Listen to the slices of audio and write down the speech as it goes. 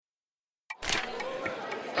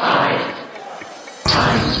15.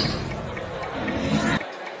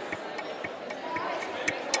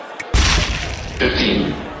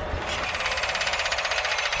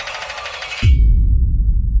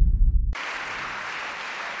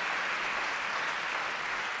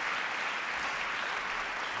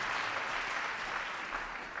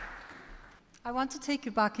 I want to take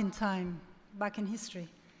you back in time, back in history,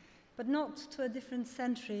 but not to a different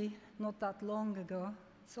century, not that long ago.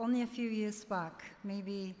 It's only a few years back,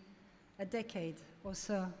 maybe a decade or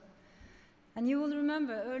so. And you will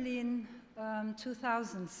remember early in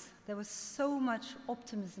 2000s, there was so much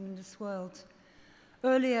optimism in this world.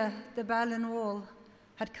 Earlier, the Berlin Wall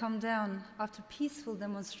had come down after peaceful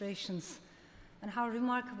demonstrations. And how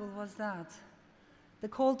remarkable was that? The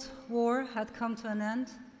Cold War had come to an end.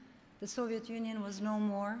 The Soviet Union was no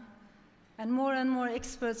more. And more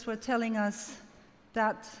experts were telling us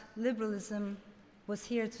that liberalism was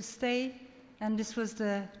here to stay, and this was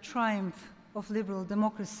the triumph of liberal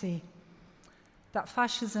democracy. That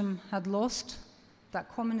fascism had lost, that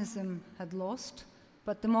communism had lost,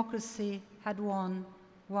 but democracy had won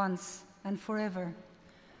once and forever.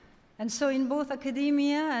 And so in both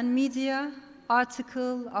academia and media,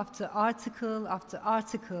 article after article after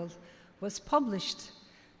article was published,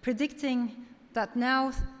 predicting that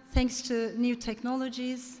now, thanks to new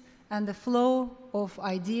technologies and the flow of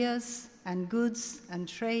ideas and goods and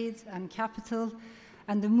trade and capital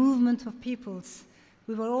and the movement of peoples,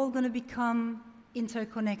 we were all going to become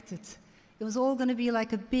interconnected. It was all going to be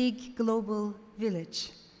like a big global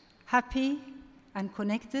village, happy and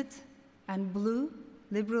connected and blue,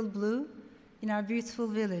 liberal blue, in our beautiful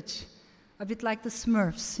village, a bit like the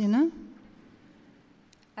Smurfs, you know?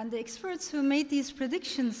 And the experts who made these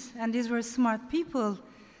predictions, and these were smart people,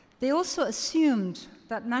 they also assumed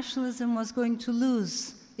that nationalism was going to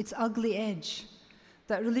lose its ugly edge,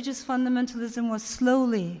 that religious fundamentalism was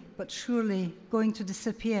slowly but surely going to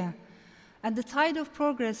disappear. And the tide of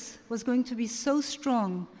progress was going to be so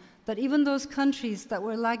strong that even those countries that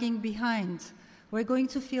were lagging behind were going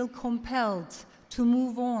to feel compelled to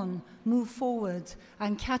move on, move forward,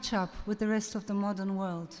 and catch up with the rest of the modern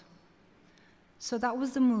world. So that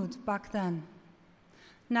was the mood back then.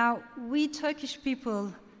 Now, we Turkish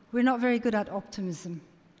people, we're not very good at optimism.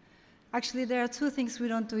 Actually, there are two things we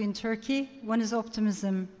don't do in Turkey. One is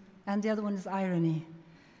optimism, and the other one is irony.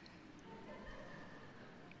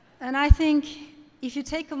 And I think if you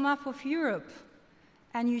take a map of Europe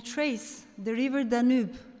and you trace the river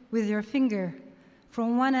Danube with your finger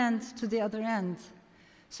from one end to the other end,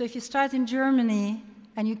 so if you start in Germany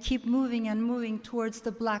and you keep moving and moving towards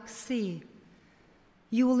the Black Sea,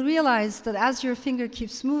 you will realize that as your finger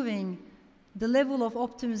keeps moving, the level of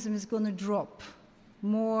optimism is going to drop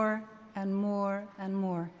more and more and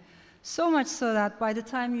more. So much so that by the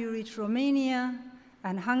time you reach Romania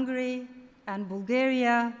and Hungary and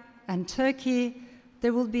Bulgaria and Turkey,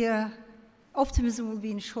 optimism will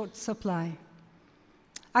be in short supply.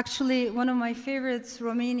 Actually, one of my favorite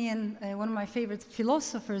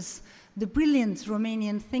philosophers, the brilliant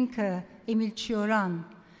Romanian thinker Emil Cioran,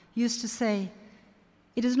 used to say,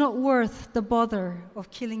 "It is not worth the bother of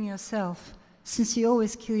killing yourself, since you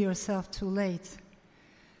always kill yourself too late."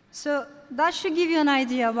 So that should give you an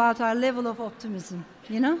idea about our level of optimism,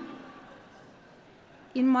 you know,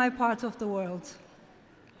 in my part of the world.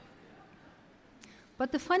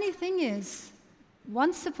 But the funny thing is,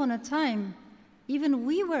 once upon a time, even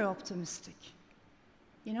we were optimistic.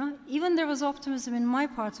 You know, even there was optimism in my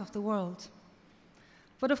part of the world.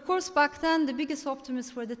 But of course, back then, the biggest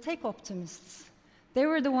optimists were the tech optimists. They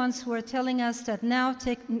were the ones who were telling us that now,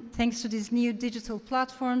 thanks to these new digital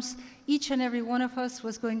platforms, each and every one of us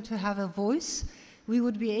was going to have a voice. We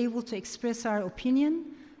would be able to express our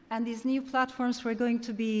opinion, and these new platforms were going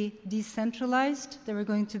to be decentralized. They were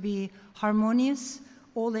going to be harmonious,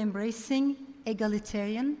 all-embracing,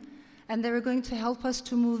 egalitarian, and they were going to help us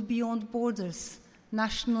to move beyond borders,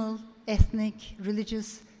 national, ethnic,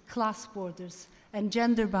 religious, class borders, and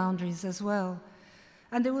gender boundaries as well.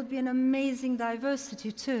 And there would be an amazing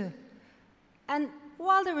diversity too. And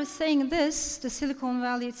while they were saying this, the Silicon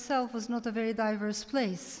Valley itself was not a very diverse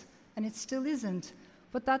place, and it still isn't.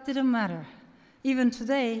 But that didn't matter. Even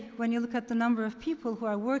today, when you look at the number of people who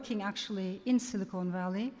are working actually in Silicon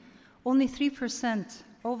Valley, only 3%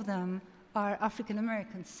 of them are African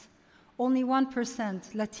Americans, only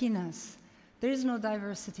 1% Latinas. There is no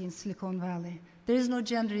diversity in Silicon Valley. There is no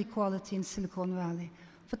gender equality in Silicon Valley.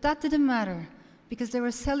 But that didn't matter, because they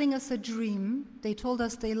were selling us a dream. They told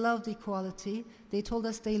us they loved equality. They told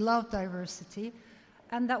us they loved diversity.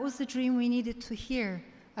 And that was the dream we needed to hear,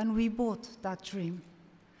 and we bought that dream.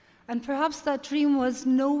 And perhaps that dream was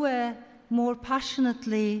nowhere more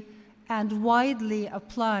passionately and widely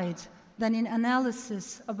applied than in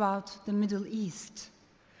analysis about the Middle East.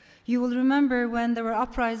 You will remember when there were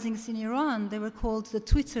uprisings in Iran, they were called the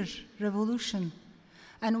Twitter Revolution.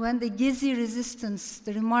 And when the Gezi resistance,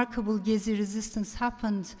 the remarkable Gezi resistance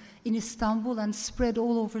happened in Istanbul and spread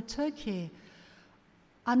all over Turkey,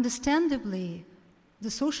 understandably,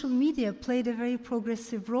 the social media played a very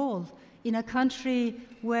progressive role in a country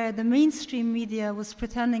where the mainstream media was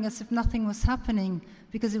pretending as if nothing was happening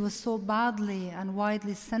because it was so badly and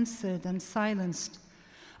widely censored and silenced.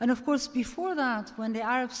 And of course, before that, when the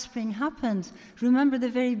Arab Spring happened, remember the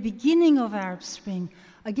very beginning of Arab Spring,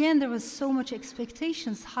 again, there was so much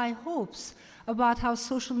expectations, high hopes about how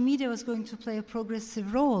social media was going to play a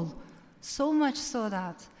progressive role. So much so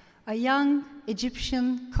that a young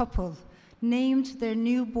Egyptian couple named their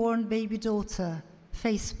newborn baby daughter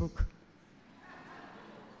Facebook.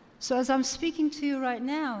 So as I'm speaking to you right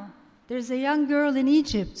now, there's a young girl in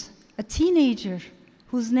Egypt, a teenager,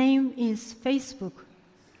 whose name is Facebook,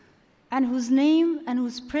 and whose name and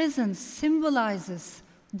whose presence symbolizes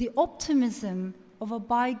the optimism of a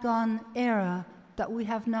bygone era that we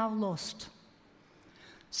have now lost.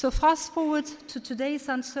 So fast forward to today's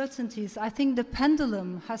uncertainties, I think the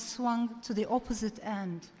pendulum has swung to the opposite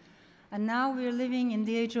end. And now we're living in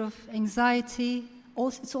the age of anxiety.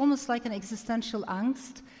 It's almost like an existential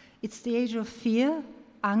angst. It's the age of fear,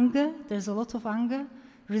 anger. There's a lot of anger,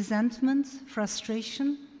 resentment,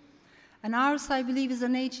 frustration. And ours, I believe, is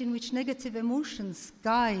an age in which negative emotions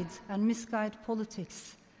guide and misguide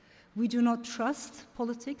politics. We do not trust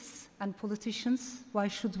politics and politicians. Why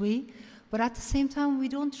should we? But at the same time, we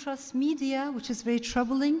don't trust media, which is very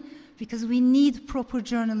troubling, because we need proper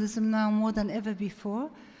journalism now more than ever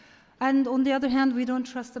before. And on the other hand, we don't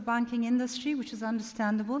trust the banking industry, which is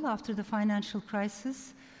understandable after the financial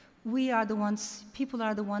crisis. People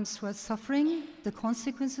are the ones who are suffering the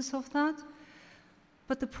consequences of that.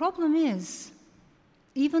 But the problem is,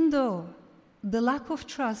 even though the lack of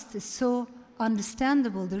trust is so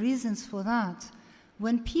understandable, the reasons for that,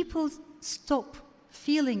 when people stop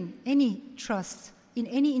feeling any trust in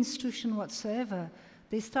any institution whatsoever,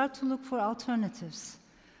 they start to look for alternatives.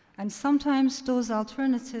 And oftentimes those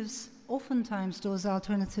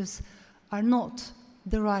alternatives are not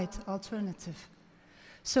the right alternative.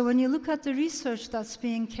 So when you look at the research that's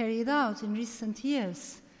being carried out in recent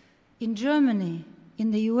years, in Germany,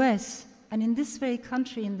 in the US, and in this very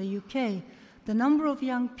country, in the UK, the number of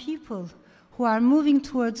young people who are moving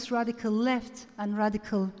towards radical left and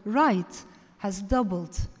radical right has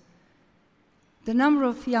doubled. The number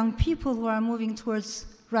of young people who are moving towards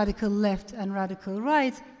radical left and radical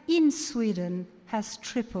right in Sweden has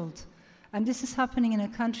tripled. And this is happening in a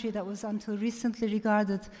country that was until recently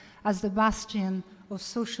regarded as the bastion of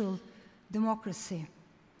social democracy.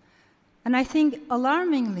 And I think,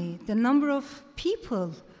 alarmingly, the number of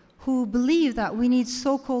people who believe that we need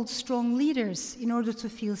so-called strong leaders in order to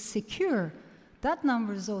feel secure, that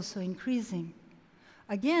number is also increasing.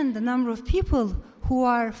 Again, the number of people who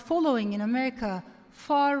are following in America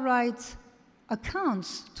far-right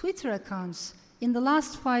accounts, Twitter accounts, in the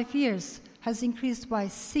last 5 years has increased by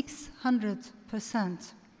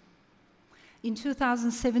 600%. In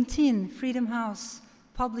 2017, Freedom House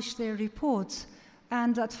published their report,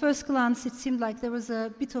 and at first glance it seemed like there was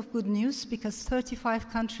a bit of good news because 35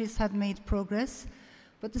 countries had made progress,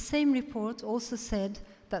 but the same report also said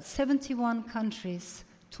that 71 countries,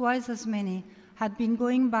 twice as many, had been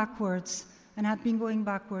going backwards and had been going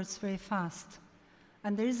backwards very fast.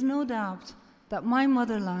 And there is no doubt that my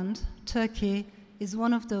motherland, Turkey, is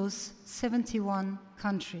one of those 71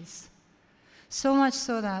 countries. So much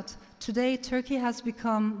so that today Turkey has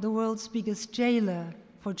become the world's biggest jailer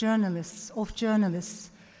for journalists,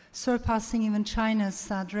 surpassing even China's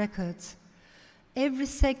sad records. Every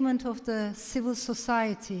segment of the civil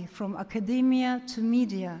society, from academia to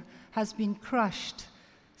media, has been crushed,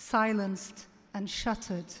 silenced, and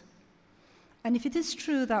shuttered. And if it is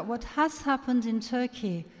true that what has happened in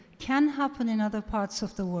Turkey can happen in other parts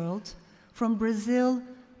of the world, from Brazil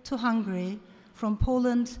to Hungary, from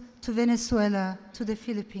Poland to Venezuela to the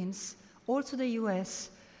Philippines, or to the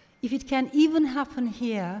US, if it can even happen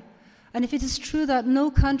here, and if it is true that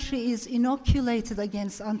no country is inoculated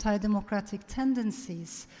against anti-democratic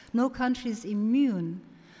tendencies, no country is immune,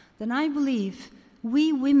 then I believe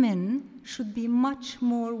we women should be much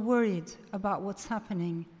more worried about what's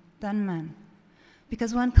happening than men.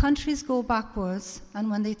 Because when countries go backwards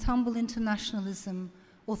and when they tumble into nationalism,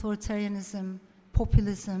 authoritarianism,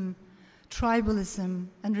 populism, tribalism,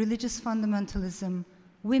 and religious fundamentalism,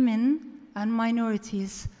 women and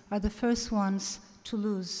minorities are the first ones to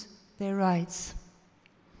lose their rights.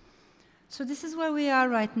 So this is where we are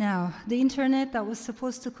right now. The internet that was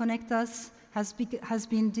supposed to connect us has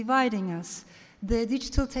been dividing us. The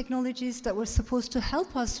digital technologies that were supposed to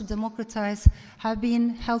help us to democratize have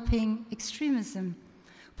been helping extremism.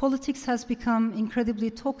 Politics has become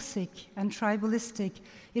incredibly toxic and tribalistic.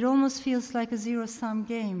 It almost feels like a zero-sum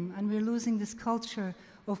game, and we're losing this culture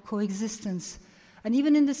of coexistence. And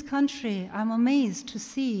even in this country, I'm amazed to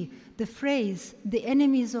see the phrase, the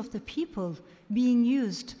enemies of the people, being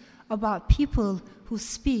used about people who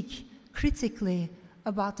speak critically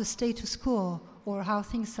about the status quo or how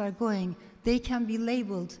things are going. They can be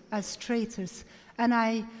labeled as traitors. And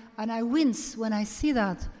I wince when I see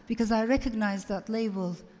that, because I recognize that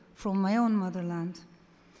label from my own motherland.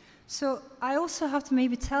 So I also have to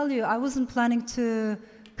maybe tell you, I wasn't planning to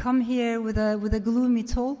come here with a gloomy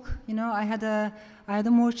talk. You know, I had a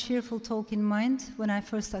more cheerful talk in mind when I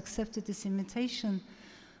first accepted this invitation.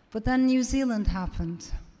 But then New Zealand happened,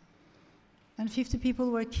 and 50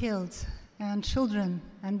 people were killed, and children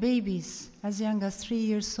and babies as young as 3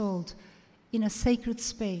 years old in a sacred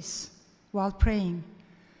space while praying.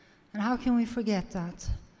 And how can we forget that?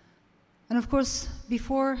 And of course,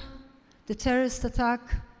 before the terrorist attack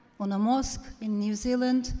on a mosque in New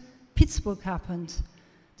Zealand, Pittsburgh happened,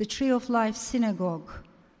 the Tree of Life synagogue.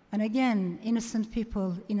 And again, innocent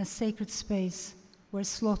people in a sacred space were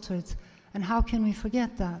slaughtered. And how can we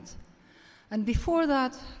forget that? And before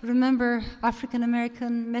that, remember, African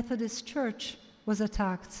American Methodist Church was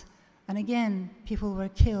attacked. And again, people were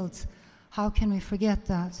killed. How can we forget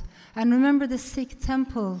that? And remember the Sikh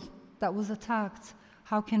temple that was attacked.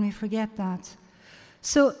 How can we forget that?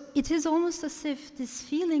 So it is almost as if this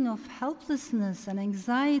feeling of helplessness and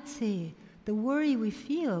anxiety, the worry we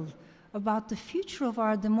feel about the future of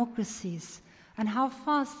our democracies and how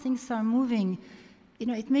fast things are moving, you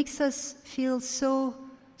know, it makes us feel so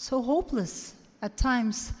hopeless at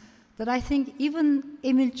times that I think even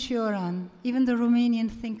Emil Cioran, even the Romanian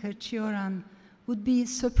thinker Cioran, would be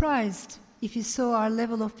surprised if he saw our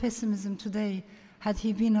level of pessimism today had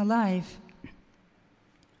he been alive.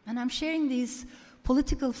 And I'm sharing these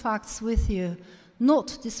political facts with you,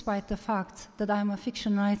 not despite the fact that I'm a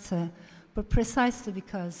fiction writer, but precisely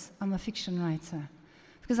because I'm a fiction writer,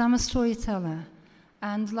 because I'm a storyteller.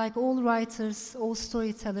 And like all writers, all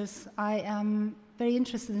storytellers, I am very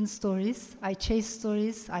interested in stories. I chase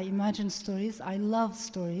stories, I imagine stories, I love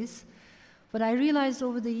stories. But I realized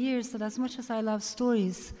over the years that as much as I love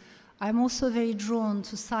stories, I'm also very drawn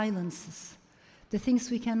to silences, the things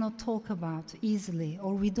we cannot talk about easily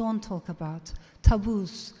or we don't talk about,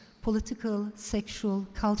 taboos, political, sexual,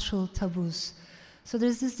 cultural taboos. So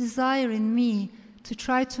there's this desire in me to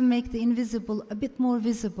try to make the invisible a bit more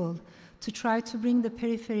visible, to try to bring the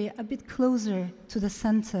periphery a bit closer to the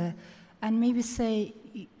center, and maybe say,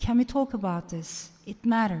 can we talk about this? It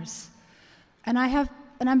matters. And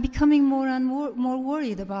I'm becoming more and more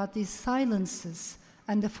worried about these silences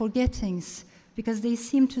and the forgettings, because they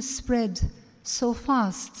seem to spread so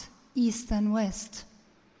fast, east and west.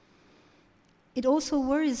 It also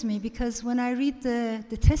worries me because when I read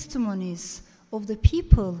the testimonies of the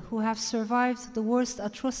people who have survived the worst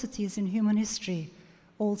atrocities in human history,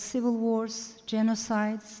 all civil wars,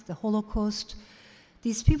 genocides, the Holocaust,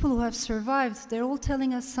 these people who have survived, they're all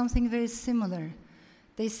telling us something very similar.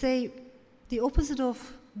 They say the opposite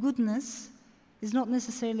of goodness is not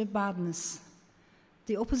necessarily badness.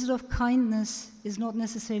 The opposite of kindness is not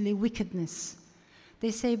necessarily wickedness. They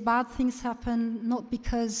say bad things happen not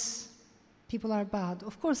because people are bad.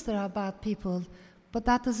 Of course there are bad people, but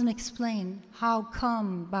that doesn't explain how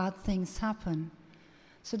come bad things happen.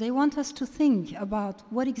 So they want us to think about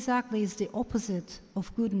what exactly is the opposite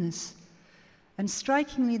of goodness. And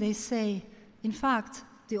strikingly they say, in fact,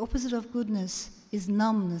 the opposite of goodness is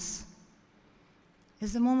numbness.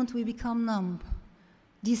 It's the moment we become numb,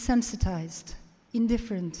 desensitized,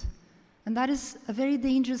 indifferent. And that is a very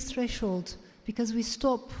dangerous threshold because we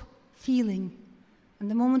stop feeling. And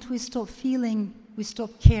the moment we stop feeling, we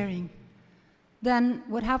stop caring. Then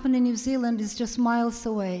what happened in New Zealand is just miles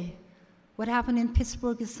away. What happened in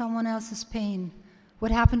Pittsburgh is someone else's pain. What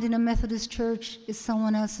happened in a Methodist church is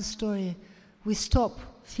someone else's story. We stop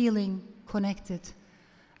feeling connected.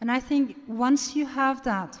 And I think once you have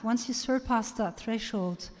that, once you surpass that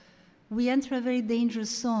threshold, we enter a very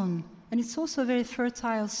dangerous zone. And it's also a very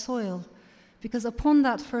fertile soil, because upon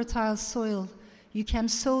that fertile soil, you can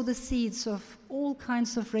sow the seeds of all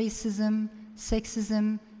kinds of racism,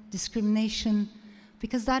 sexism, discrimination,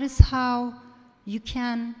 because that is how you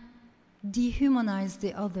can dehumanize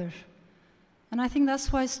the other. And I think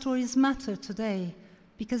that's why stories matter today,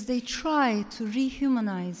 because they try to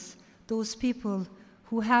rehumanize those people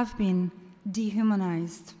who have been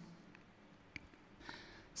dehumanized.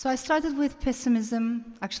 So I started with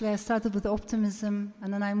pessimism. Actually, I started with optimism,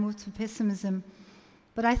 and then I moved to pessimism.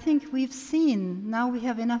 But I think we've seen, now we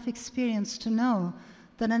have enough experience to know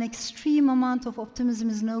that an extreme amount of optimism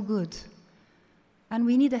is no good. And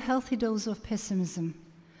we need a healthy dose of pessimism.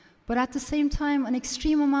 But at the same time, an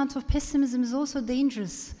extreme amount of pessimism is also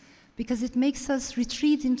dangerous because it makes us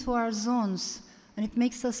retreat into our zones, and it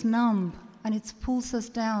makes us numb, and it pulls us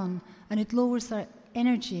down, and it lowers our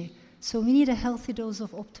energy. So we need a healthy dose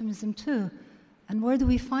of optimism too. And where do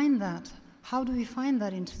we find that? How do we find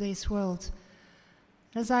that in today's world?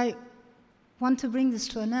 As I want to bring this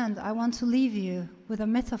to an end, I want to leave you with a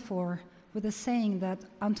metaphor, with a saying that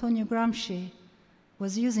Antonio Gramsci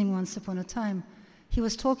was using once upon a time. He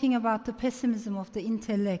was talking about the pessimism of the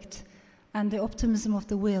intellect and the optimism of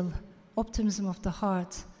the will, optimism of the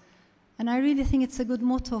heart. And I really think it's a good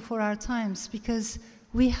motto for our times, because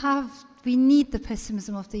we need the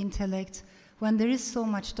pessimism of the intellect when there is so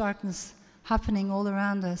much darkness happening all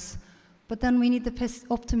around us. But then we need the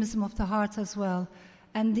optimism of the heart as well.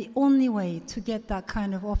 And the only way to get that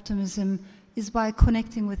kind of optimism is by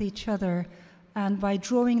connecting with each other and by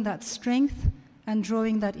drawing that strength and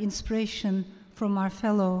drawing that inspiration from our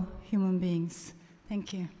fellow human beings.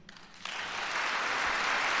 Thank you.